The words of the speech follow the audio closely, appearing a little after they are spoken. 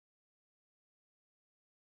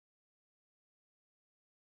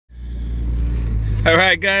All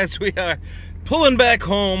right, guys, we are pulling back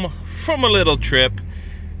home from a little trip,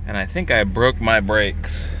 and I think I broke my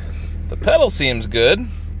brakes. The pedal seems good.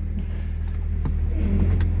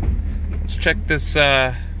 Let's check this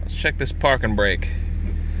parking brake.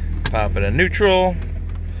 Pop it in neutral.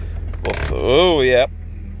 Oh, yep.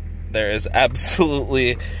 There is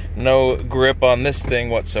absolutely no grip on this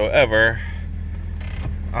thing whatsoever.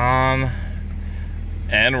 On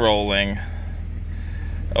and rolling.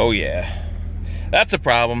 Oh yeah, that's a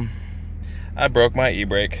problem. I broke my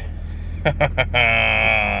e-brake. Hey,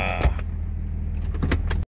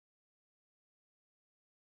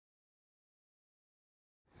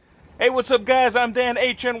 what's up, guys? I'm Dan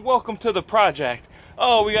H, and welcome to the project.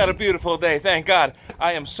 Oh, we got a beautiful day, thank God.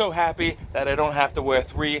 I am so happy that I don't have to wear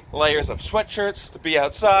 3 layers of sweatshirts to be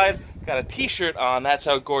outside. Got a t-shirt on, that's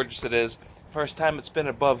how gorgeous it is. First time it's been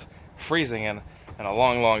above freezing in a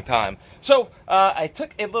long time. So, I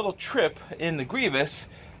took a little trip in the Grievous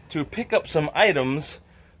to pick up some items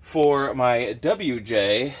for my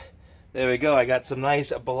WJ. There we go, I got some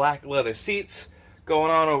nice black leather seats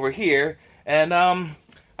going on over here. And, I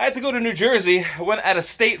had to go to New Jersey. I went at a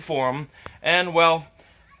state for them, and, well,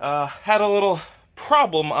 had a little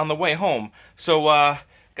problem on the way home. So,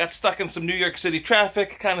 got stuck in some New York City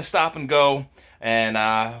traffic, kind of stop and go, and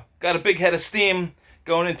got a big head of steam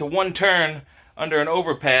going into one turn under an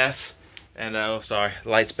overpass. And, oh, sorry,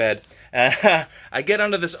 light's bad. I get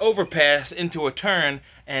under this overpass into a turn,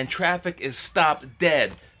 and traffic is stopped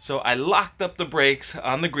dead. So I locked up the brakes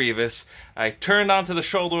on the Grievous. I turned onto the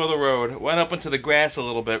shoulder of the road, went up into the grass a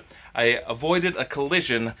little bit. I avoided a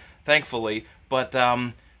collision, thankfully, but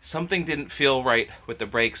something didn't feel right with the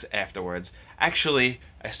brakes afterwards. Actually,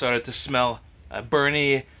 I started to smell a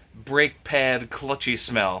burny brake pad clutchy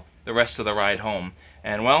smell the rest of the ride home.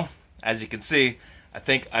 And, well, as you can see, I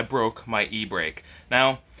think I broke my e-brake.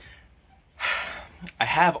 Now, I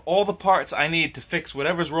have all the parts I need to fix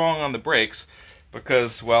whatever's wrong on the brakes,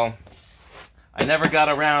 because, well, I never got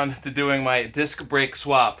around to doing my disc brake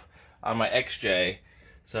swap on my XJ.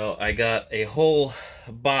 So I got a whole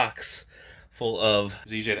box full of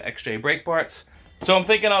ZJ to XJ brake parts. So I'm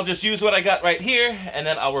thinking I'll just use what I got right here, and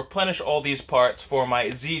then I'll replenish all these parts for my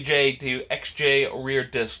ZJ to XJ rear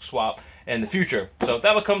disc swap in the future. So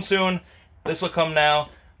that'll come soon. This will come now.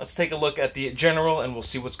 Let's take a look at the General, and we'll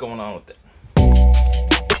see what's going on with it.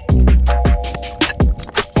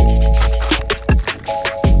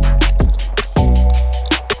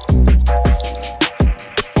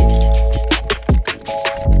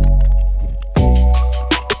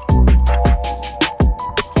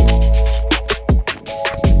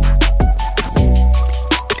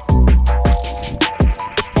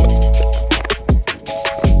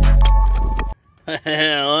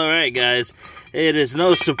 Alright, guys, it is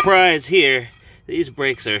no surprise here, these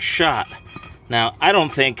brakes are shot. Now, I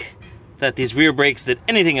don't think that these rear brakes did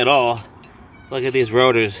anything at all. Look at these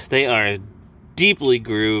rotors, they are deeply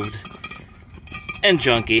grooved and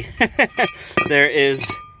junky. There is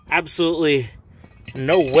absolutely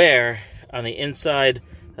no wear on the inside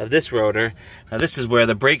of this rotor. Now, this is where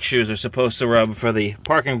the brake shoes are supposed to rub for the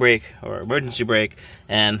parking brake or emergency brake,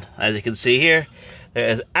 and as you can see here, there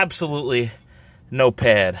is absolutely no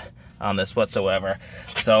pad on this whatsoever.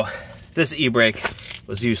 So this e-brake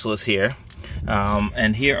was useless here.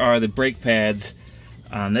 And here are the brake pads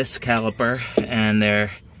on this caliper, and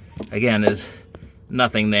there again is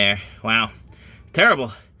nothing there. Wow,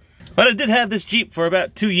 terrible. But I did have this Jeep for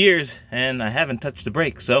about 2 years, and I haven't touched the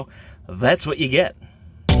brakes, so that's what you get.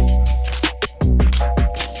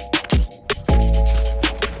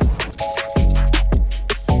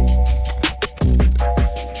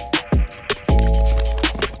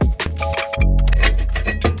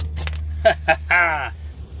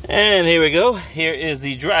 And here we go. Here is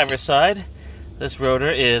the driver's side. This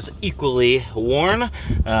rotor is equally worn.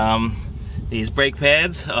 These brake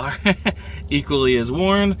pads are equally as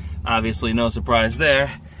worn. Obviously, no surprise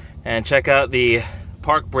there. And check out the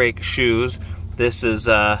park brake shoes. This is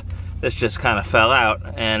this just kind of fell out,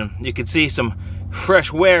 and you can see some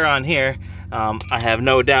fresh wear on here. I have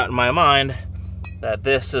no doubt in my mind that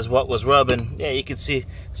this is what was rubbing. Yeah, you can see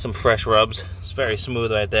some fresh rubs. It's very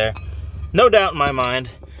smooth right there. No doubt in my mind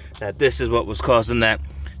that this is what was causing that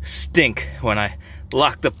stink when I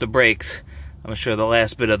locked up the brakes. I'm sure the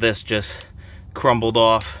last bit of this just crumbled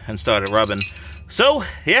off and started rubbing. So,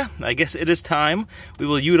 yeah, I guess it is time. We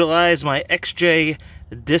will utilize my XJ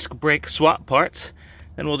disc brake swap parts,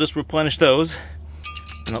 and we'll just replenish those,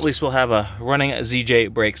 and at least we'll have a running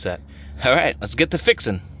ZJ brake set. All right, let's get to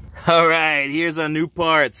fixing. All right, here's our new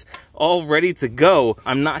parts. all ready to go.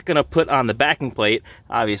 I'm not gonna put on the backing plate,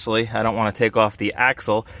 obviously. I don't want to take off the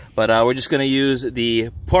axle, but we're just gonna use the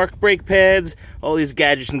park brake pads, all these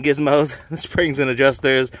gadgets and gizmos, the springs and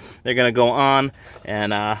adjusters. They're gonna go on, and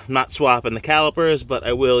not swapping the calipers, but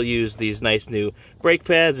I will use these nice new brake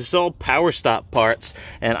pads. It's all power stop parts,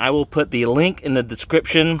 and I will put the link in the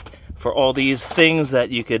description for all these things that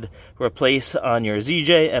you could replace on your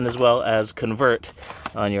ZJ and as well as convert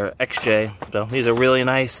on your XJ. So these are really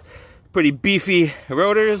nice, pretty beefy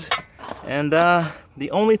rotors. And the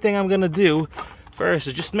only thing I'm gonna do first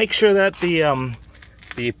is just make sure that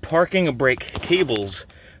the parking brake cables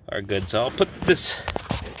are good. So I'll put this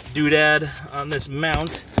doodad on this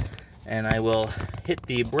mount, and I will hit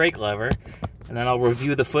the brake lever, and then I'll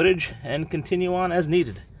review the footage and continue on as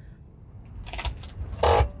needed.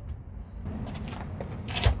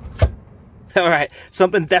 All right,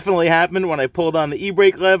 something definitely happened when I pulled on the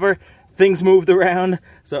e-brake lever. Things moved around,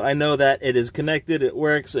 so I know that it is connected, it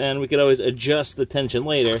works, and we could always adjust the tension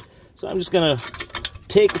later. So I'm just gonna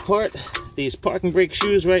take apart these parking brake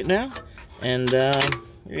shoes right now, and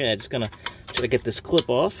yeah, just gonna try to get this clip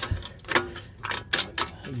off.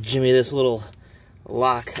 Jimmy this little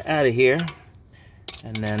lock out of here,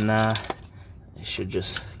 and then it should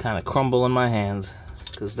just kind of crumble in my hands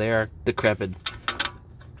because they are decrepit.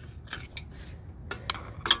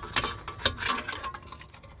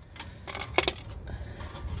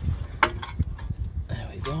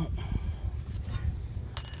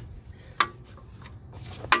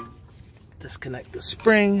 Disconnect the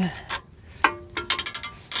spring.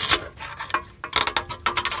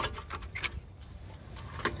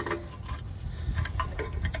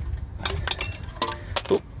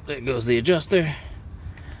 Oh, there goes the adjuster.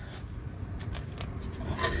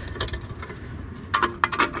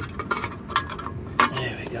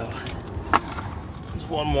 There we go. There's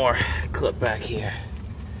one more clip back here.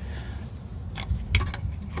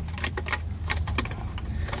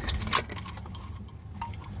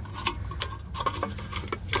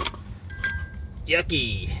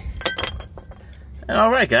 Yucky. And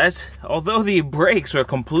alright guys, although the brakes are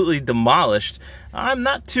completely demolished, I'm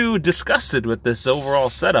not too disgusted with this overall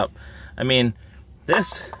setup. I mean,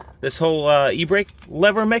 this whole e-brake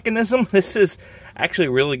lever mechanism, this is actually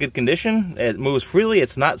really good condition. It moves freely,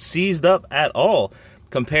 it's not seized up at all,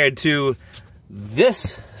 compared to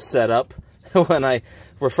this setup. When I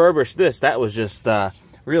refurbished this, that was just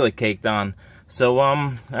really caked on. So,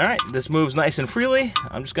 all right, this moves nice and freely.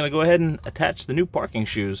 I'm just gonna go ahead and attach the new parking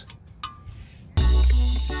shoes.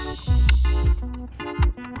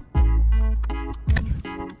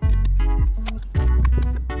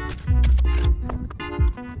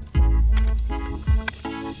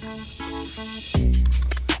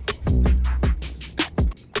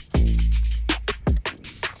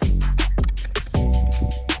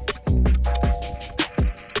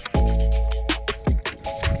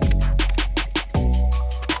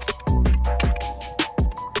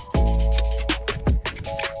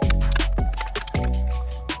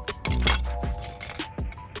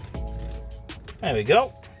 There we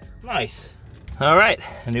go. Nice. All right,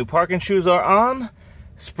 the new parking shoes are on.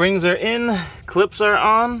 Springs are in. Clips are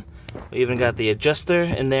on. We even got the adjuster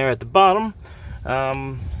in there at the bottom.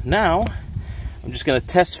 Now, I'm just gonna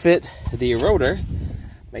test fit the rotor.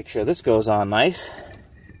 Make sure this goes on nice.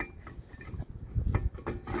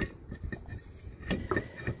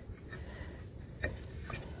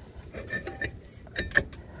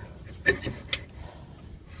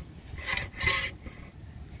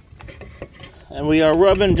 And we are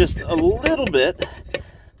rubbing just a little bit,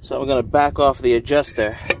 so I'm going to back off the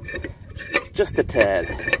adjuster just a tad.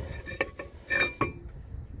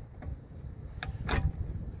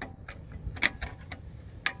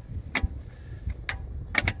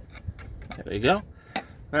 There we go.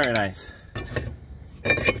 Very nice.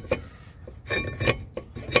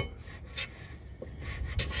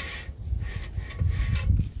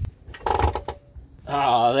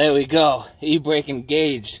 Oh, there we go. E-brake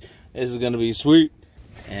engaged. This is going to be sweet.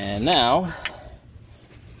 And now,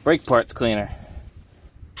 brake parts cleaner.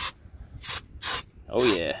 Oh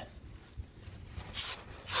yeah.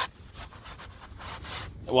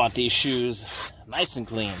 I want these shoes nice and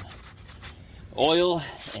clean. Oil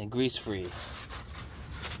and grease free.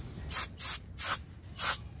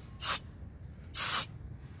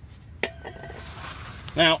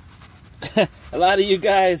 Now, a lot of you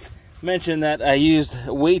guys mentioned that I used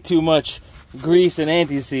way too much grease and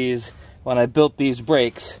anti-seize when I built these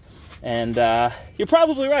brakes, and you're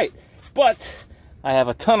probably right, but I have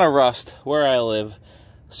a ton of rust where I live.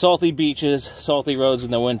 Salty beaches, salty roads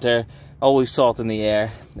in the winter, always salt in the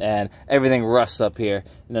air, and everything rusts up here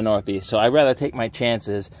in the Northeast, so I'd rather take my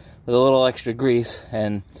chances with a little extra grease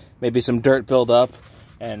and maybe some dirt buildup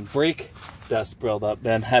and brake dust buildup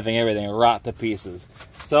than having everything rot to pieces.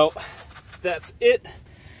 So that's it.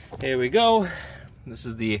 Here we go. This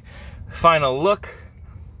is the final look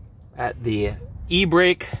at the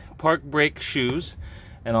e-brake park brake shoes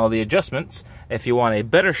and all the adjustments. If you want a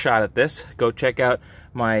better shot at this, go check out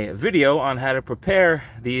my video on how to prepare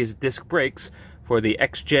these disc brakes for the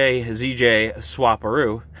XJ ZJ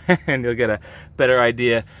Swapperoo, and you'll get a better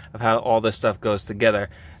idea of how all this stuff goes together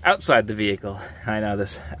outside the vehicle. I know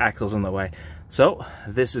this axle's in the way. So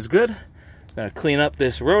this is good. I'm gonna clean up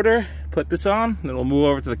this rotor, put this on, then we'll move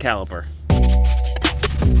over to the caliper.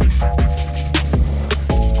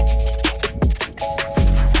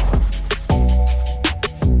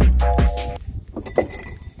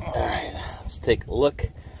 Take a look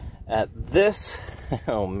at this.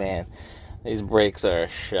 Oh man, these brakes are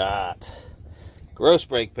shot. Gross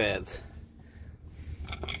brake pads.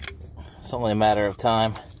 It's only a matter of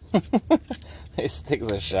time. These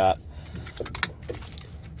things are shot.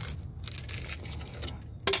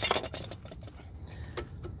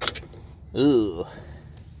 Ooh.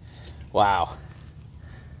 Wow.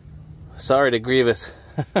 Sorry to Grievous.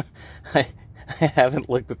 I haven't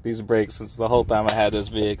looked at these brakes since the whole time I had this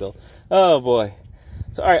vehicle. Oh boy.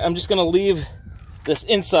 So alright, I'm just gonna leave this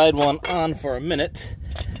inside one on for a minute,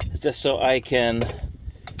 just so I can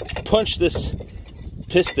punch this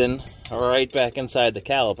piston right back inside the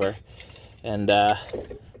caliper and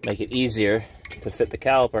make it easier to fit the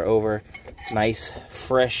caliper over nice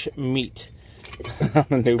fresh meat on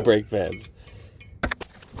the new brake pads.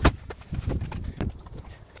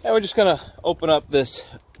 And we're just gonna open up this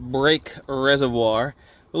brake reservoir,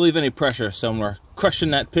 relieve any pressure somewhere. Crushing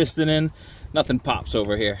that piston in, nothing pops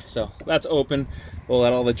over here. So that's open. We'll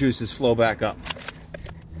let all the juices flow back up.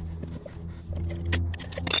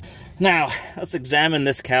 Now, let's examine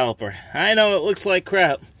this caliper. I know it looks like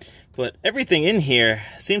crap, but everything in here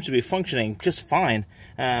seems to be functioning just fine,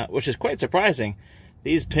 which is quite surprising.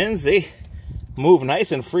 These pins, they move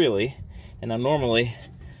nice and freely, and now normally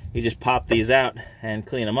you just pop these out and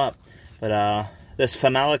clean them up. But this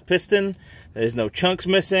phenolic piston, there's no chunks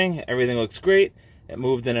missing. Everything looks great. It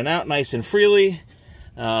moved in and out nice and freely.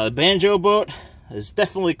 The banjo boat is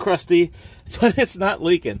definitely crusty, but it's not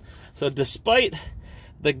leaking. So despite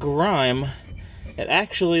the grime, it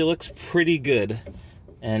actually looks pretty good.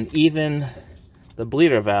 And even the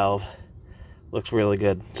bleeder valve looks really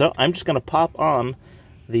good. So I'm just gonna pop on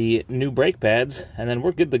the new brake pads and then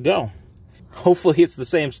we're good to go. Hopefully it's the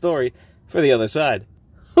same story for the other side.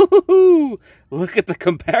 Look at the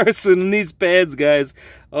comparison in these pads, guys.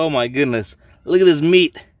 Oh my goodness. Look at this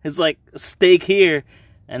meat. It's like a steak here,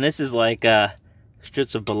 and this is like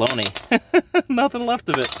strips of bologna. Nothing left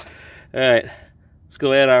of it. All right, let's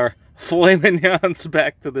go add our filet mignons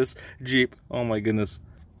back to this Jeep. Oh my goodness.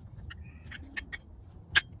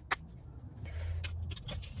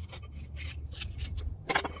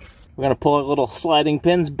 We're gonna pull our little sliding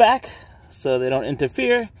pins back so they don't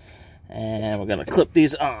interfere. And we're gonna clip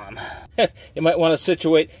these on. You might want to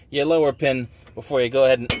situate your lower pin before you go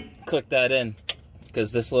ahead and click that in,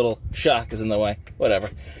 because this little shock is in the way. Whatever.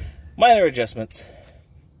 Minor adjustments.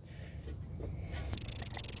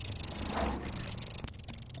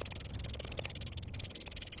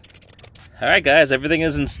 Alright guys, everything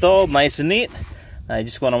is installed nice and neat. I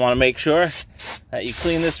just want to make sure that you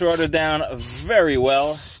clean this rotor down very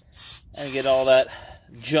well and get all that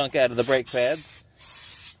junk out of the brake pads.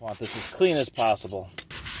 Want this as clean as possible.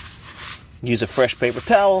 Use a fresh paper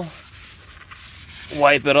towel,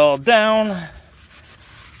 wipe it all down,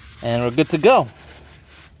 and we're good to go.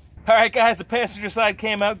 All right, guys, the passenger side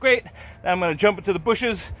came out great. Now I'm going to jump into the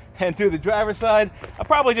bushes and through the driver's side. I'll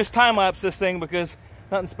probably just time-lapse this thing because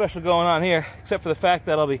nothing special going on here, except for the fact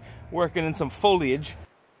that I'll be working in some foliage.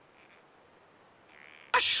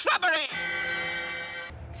 A shrubbery!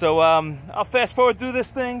 So I'll fast forward through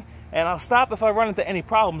this thing, and I'll stop if I run into any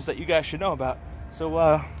problems that you guys should know about. So,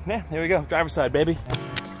 yeah, there we go. Driver's side, baby.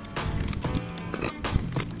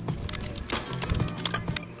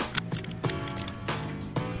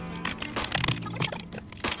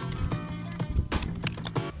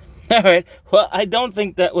 All right, well, I don't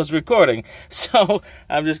think that was recording, so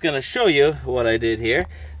I'm just going to show you what I did here.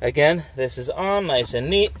 Again, this is on nice and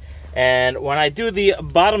neat, and when I do the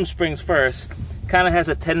bottom springs first, kind of has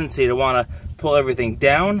a tendency to want to pull everything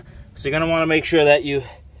down, so you're going to want to make sure that you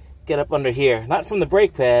get up under here, not from the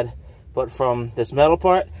brake pad, but from this metal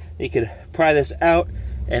part. You could pry this out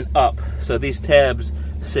and up, so these tabs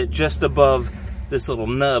sit just above this little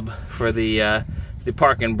nub for the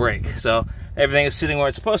park and brake. So everything is sitting where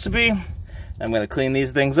it's supposed to be. I'm going to clean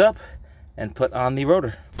these things up and put on the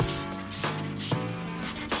rotor.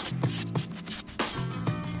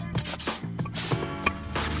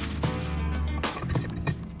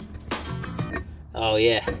 Oh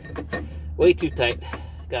yeah, way too tight.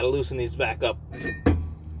 Gotta loosen these back up.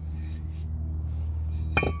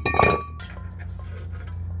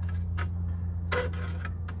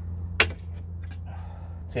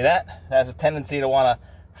 See that? That has a tendency to want to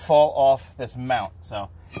fall off this mount. So,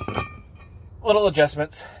 little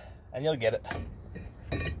adjustments, and you'll get it.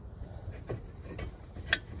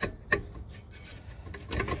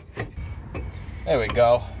 There we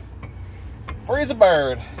go. Freeze a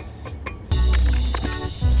bird.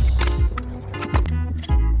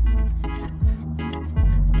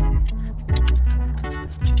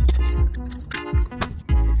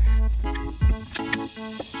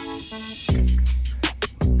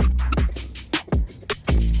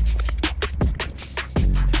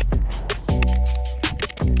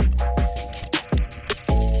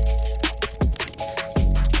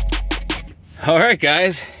 All right,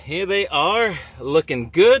 guys, here they are, looking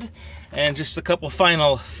good. And just a couple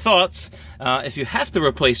final thoughts. If you have to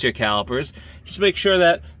replace your calipers, just make sure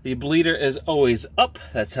that the bleeder is always up.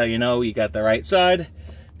 That's how you know you got the right side.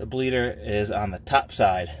 The bleeder is on the top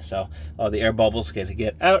side, so all the air bubbles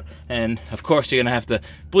get out. And of course, you're gonna have to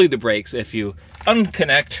bleed the brakes if you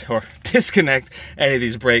unconnect or disconnect any of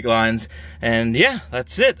these brake lines. And yeah,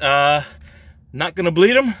 that's it. Not gonna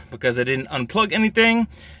bleed them because I didn't unplug anything.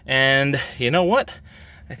 And you know what?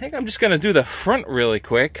 I think I'm just gonna do the front really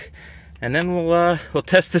quick, and then we'll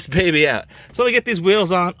test this baby out. So we get these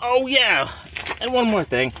wheels on. Oh yeah! And one more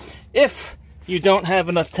thing. If you don't have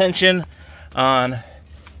enough tension on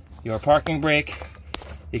your parking brake,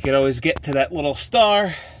 you could always get to that little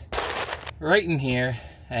star right in here,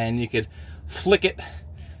 and you could flick it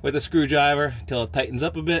with a screwdriver until it tightens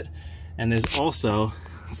up a bit. And there's also,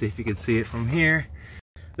 let's see if you can see it from here.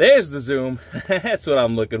 There's the zoom. That's what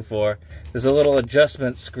I'm looking for. There's a little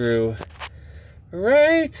adjustment screw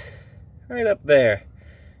right up there.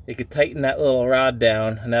 You could tighten that little rod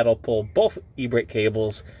down, and that'll pull both e-brake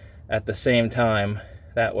cables at the same time.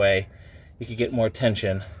 That way you could get more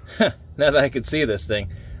tension. Now that I can see this thing,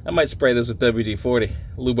 I might spray this with WD-40,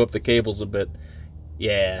 lube up the cables a bit.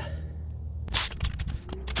 Yeah.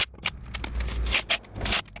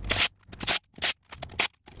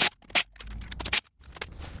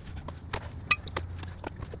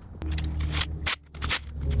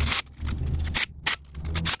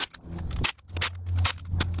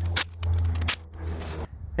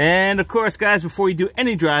 And of course, guys, before you do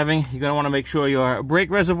any driving, you're gonna wanna make sure your brake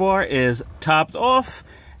reservoir is topped off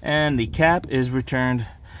and the cap is returned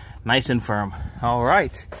nice and firm. All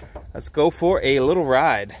right, let's go for a little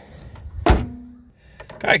ride. All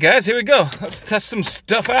right, guys, here we go. Let's test some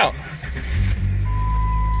stuff out.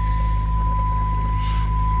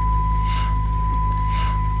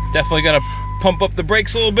 Definitely gotta pump up the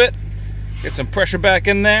brakes a little bit, get some pressure back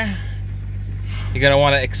in there. You're gonna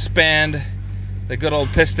wanna expand the good old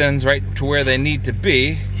pistons right to where they need to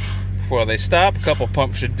be before they stop. A couple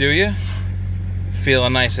pumps should do you.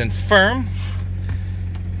 Feeling nice and firm.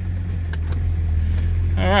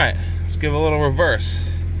 All right, let's give a little reverse.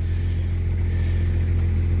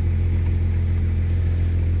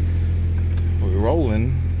 We're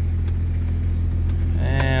rolling.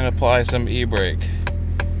 And apply some e-brake.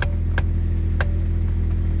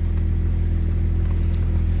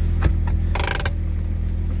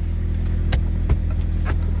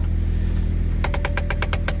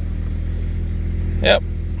 Yep.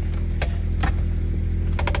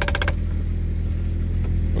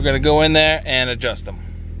 We're gonna go in there and adjust them.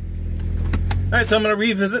 All right, so I'm gonna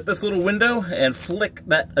revisit this little window and flick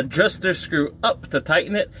that adjuster screw up to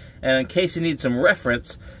tighten it. And in case you need some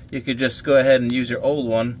reference, you could just go ahead and use your old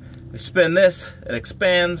one. You spin this, it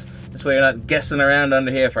expands. This way you're not guessing around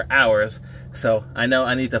under here for hours. So I know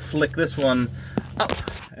I need to flick this one up,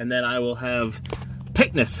 and then I will have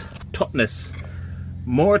tightness, tautness,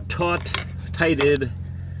 more taut, tighted.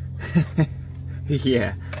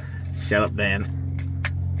 Yeah, shut up, Dan.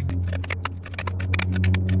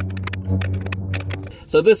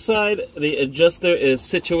 So this side, the adjuster is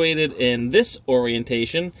situated in this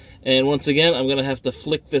orientation, and once again, I'm gonna have to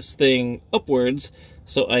flick this thing upwards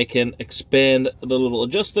so I can expand the little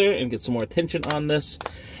adjuster and get some more tension on this.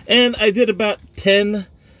 And I did about 10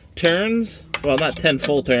 turns. Well, not 10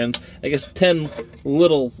 full turns, I guess 10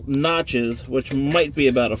 little notches, which might be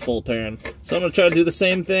about a full turn. So I'm gonna try to do the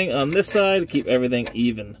same thing on this side, keep everything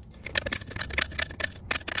even.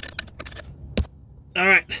 All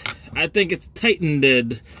right, I think it's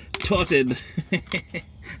tightened, tauted.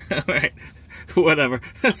 All right, whatever,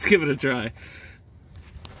 let's give it a try.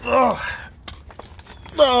 Oh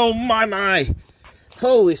my.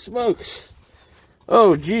 Holy smokes.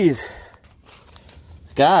 Oh geez.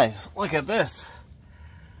 Guys, look at this.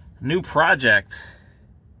 New project.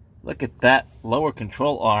 Look at that lower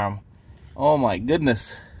control arm. Oh my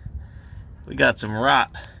goodness. We got some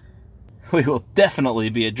rot. We will definitely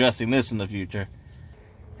be addressing this in the future.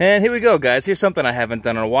 And here we go, guys. Here's something I haven't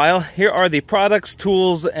done in a while. Here are the products,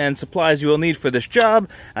 tools, and supplies you will need for this job.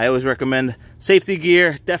 I always recommend safety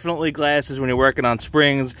gear, definitely glasses when you're working on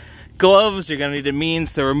springs, gloves. You're going to need a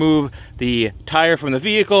means to remove the tire from the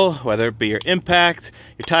vehicle, whether it be your impact,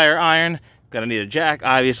 your tire iron. Gonna need a jack,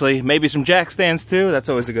 obviously. Maybe some jack stands too. That's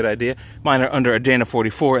always a good idea. Mine are under a Dana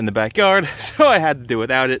 44 in the backyard, so I had to do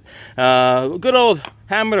without it. Good old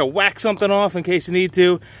hammer to whack something off in case you need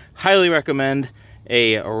to. Highly recommend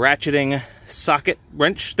a ratcheting socket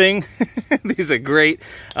wrench thing. These are great.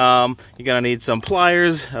 You're gonna need some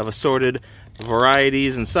pliers of assorted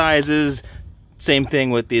varieties and sizes. Same thing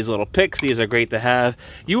with these little picks. These are great to have.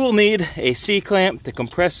 You will need a C-clamp to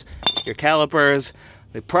compress your calipers.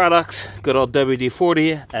 The products, good old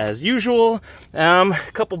WD-40 as usual. A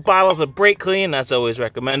couple bottles of brake clean, that's always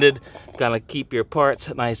recommended. Gonna keep your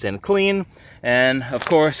parts nice and clean. And of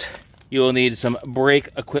course, you will need some brake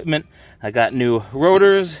equipment. I got new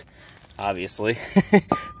rotors, obviously.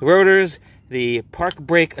 Rotors, the park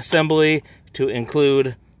brake assembly to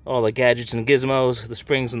include all the gadgets and gizmos, the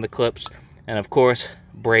springs and the clips, and of course,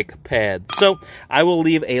 brake pads. So I will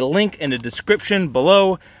leave a link in the description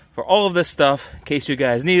below for all of this stuff, in case you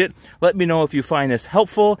guys need it. Let me know if you find this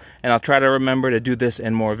helpful, and I'll try to remember to do this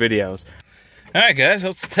in more videos. All right, guys,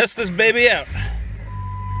 let's test this baby out.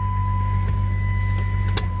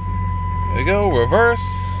 There we go, reverse.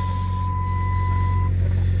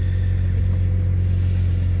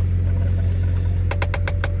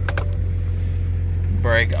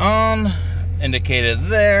 Brake on, indicated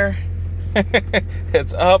there.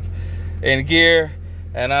 It's up in gear,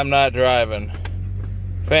 and I'm not driving.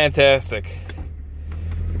 Fantastic.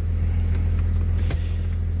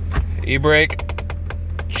 E-brake,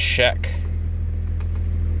 check.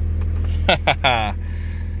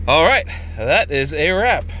 All right, that is a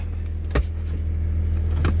wrap.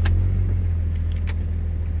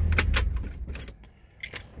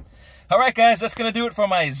 All right, guys, that's going to do it for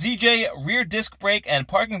my ZJ rear disc brake and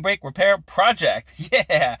parking brake repair project.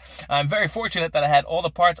 Yeah, I'm very fortunate that I had all the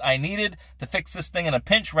parts I needed to fix this thing in a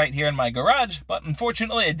pinch right here in my garage, but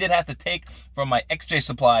unfortunately, I did have to take from my XJ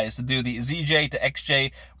supplies to do the ZJ to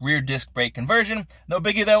XJ rear disc brake conversion. No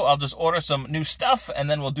biggie, though. I'll just order some new stuff, and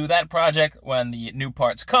then we'll do that project when the new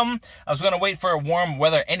parts come. I was going to wait for warm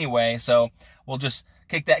weather anyway, so we'll just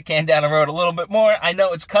kick that can down the road a little bit more. I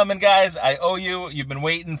know it's coming, guys. I owe you. You've been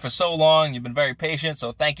waiting for so long. You've been very patient,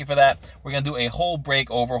 so thank you for that. We're going to do a whole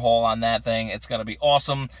brake overhaul on that thing. It's going to be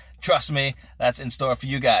awesome. Trust me, that's in store for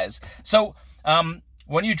you guys. So,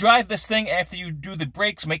 when you drive this thing, after you do the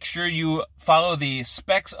brakes, make sure you follow the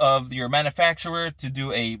specs of your manufacturer to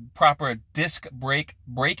do a proper disc brake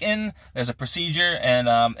break-in. There's a procedure,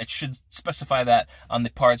 and it should specify that on the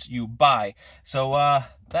parts you buy. So,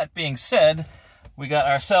 that being said, we got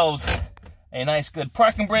ourselves a nice good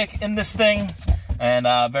parking brake in this thing, and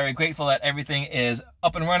very grateful that everything is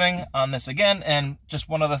up and running on this again. And just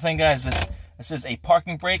one other thing, guys, this is a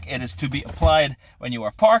parking brake. It is to be applied when you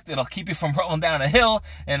are parked. It'll keep you from rolling down a hill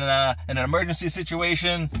in an emergency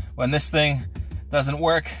situation. When this thing doesn't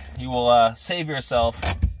work, you will save yourself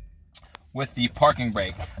with the parking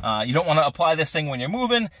brake. You don't want to apply this thing when you're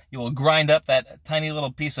moving. You will grind up that tiny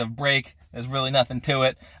little piece of brake. There's really nothing to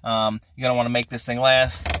it. You're going to want to make this thing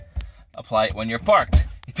last. Apply it when you're parked.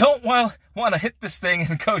 You don't want to hit this thing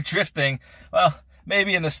and go drifting. Well,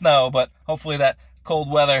 maybe in the snow, but hopefully that cold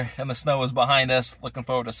weather and the snow is behind us. Looking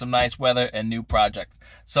forward to some nice weather and new project.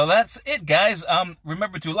 So that's it, guys.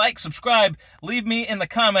 Remember to like, subscribe, leave me in the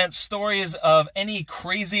comments stories of any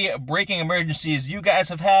crazy braking emergencies you guys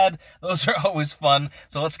have had. Those are always fun.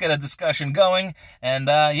 So let's get a discussion going. And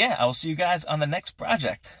yeah, I will see you guys on the next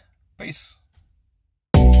project. Peace.